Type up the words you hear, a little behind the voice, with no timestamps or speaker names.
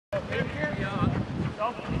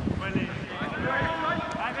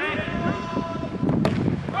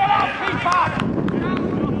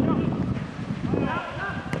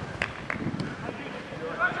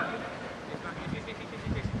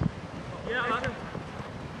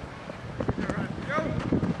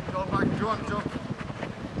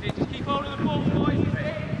Just keep holding the ball, boys.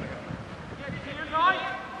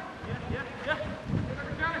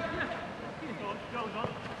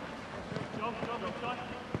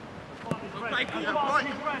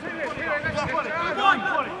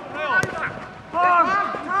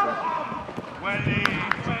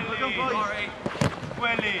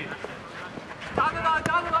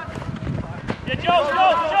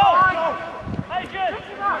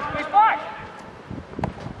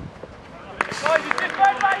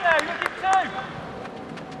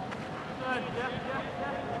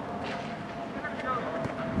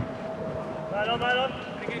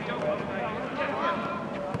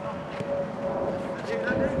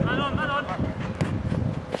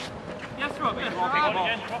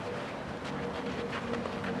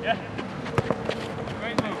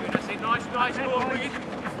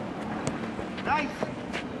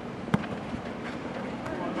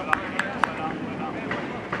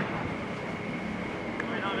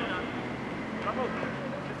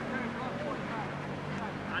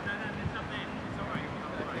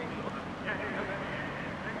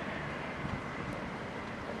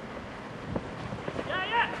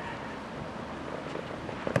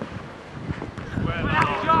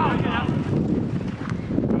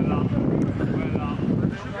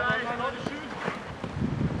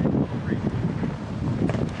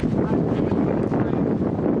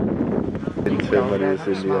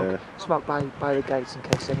 Smoke by the gates in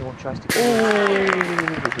case anyone tries to get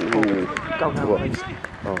go now, please.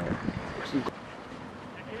 Alright.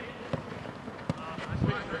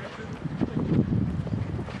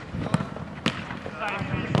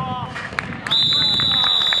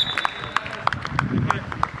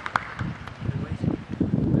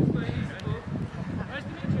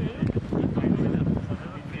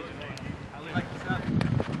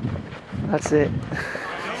 That's it.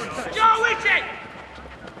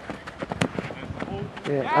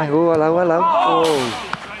 Yeah. Oh, hello. Oh.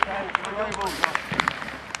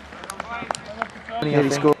 Nearly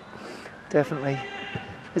scored. Definitely.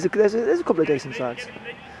 There's a couple of decent sides.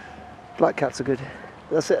 Black Cats are good.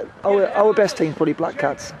 That's it. Our best team's probably Black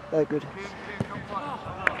Cats. They're good.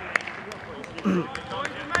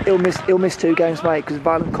 He'll miss 2 games, mate, because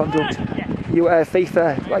violent conduct.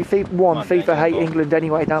 FIFA, like FIFA hate England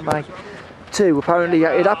anyway, don't they? 2, apparently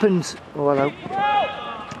it happened. Oh, hello.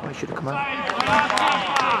 Oh, he should have come out.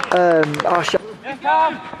 Our show.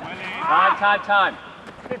 Time.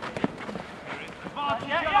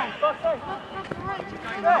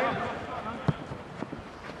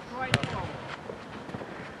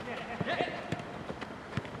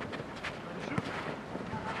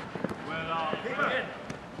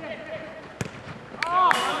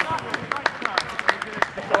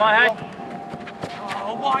 Come on, Hank.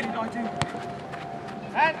 Oh, why did I do that?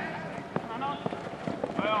 Hank.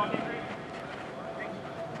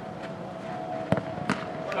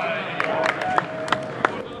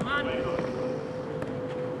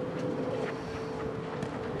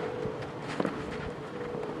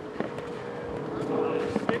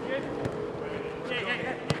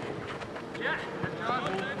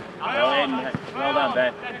 Well done,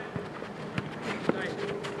 Ben.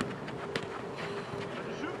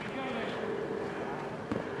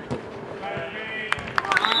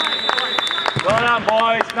 Well done,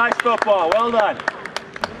 boys. Nice football. Well done.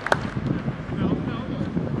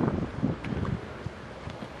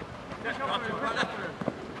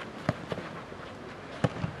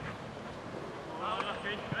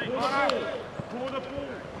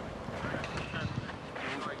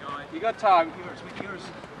 You got time. Yours.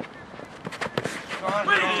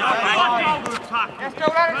 Yes, go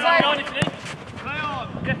down inside. Play on.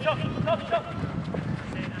 Yeah, chop.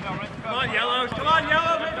 Come on, yellows. Come on,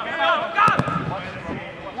 yellows. Go.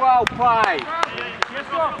 Well played. Yes,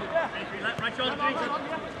 go. Right on,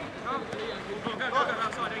 go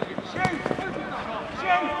outside. Shoot.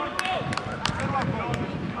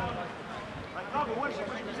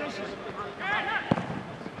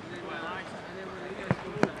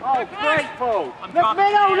 Oh, grateful. Look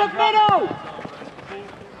middle.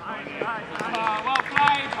 Well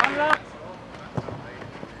played.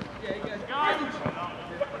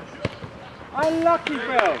 Unlucky,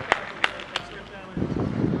 Phil.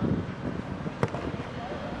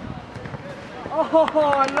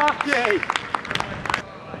 Oh, unlucky.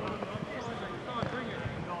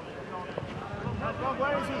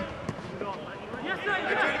 Where is he?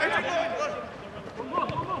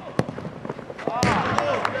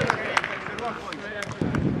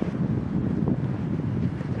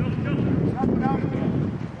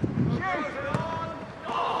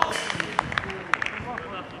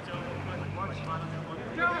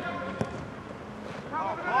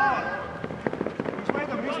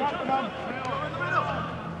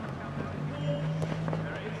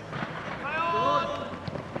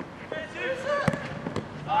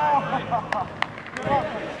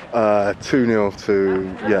 Uh, 2-0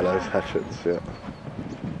 to Yellows, Hatchets, yeah.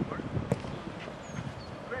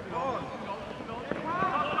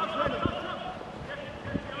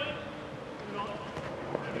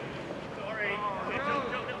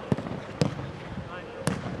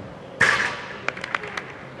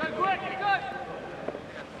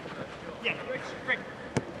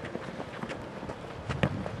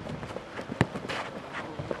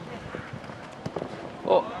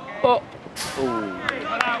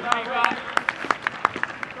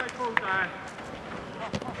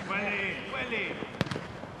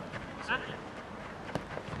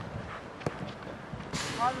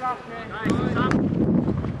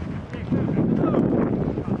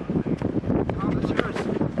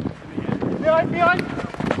 Behind.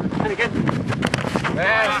 And again.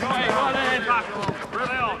 Yes.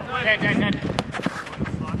 Dead.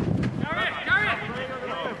 Carry it.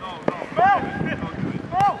 Go.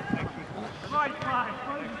 Right.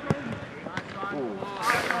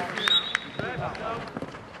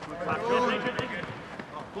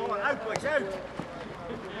 Out, boys, out.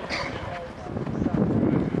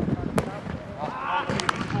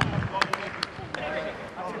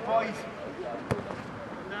 That's it, boys.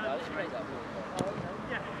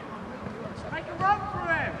 Make a run for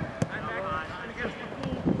him! And against the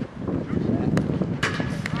ball.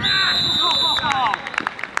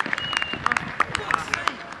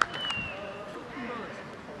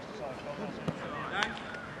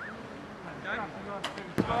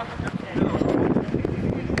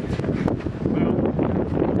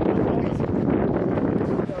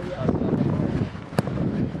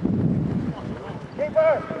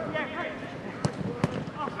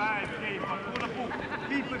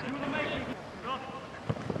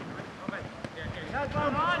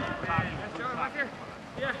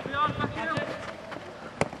 Yeah, we are back here.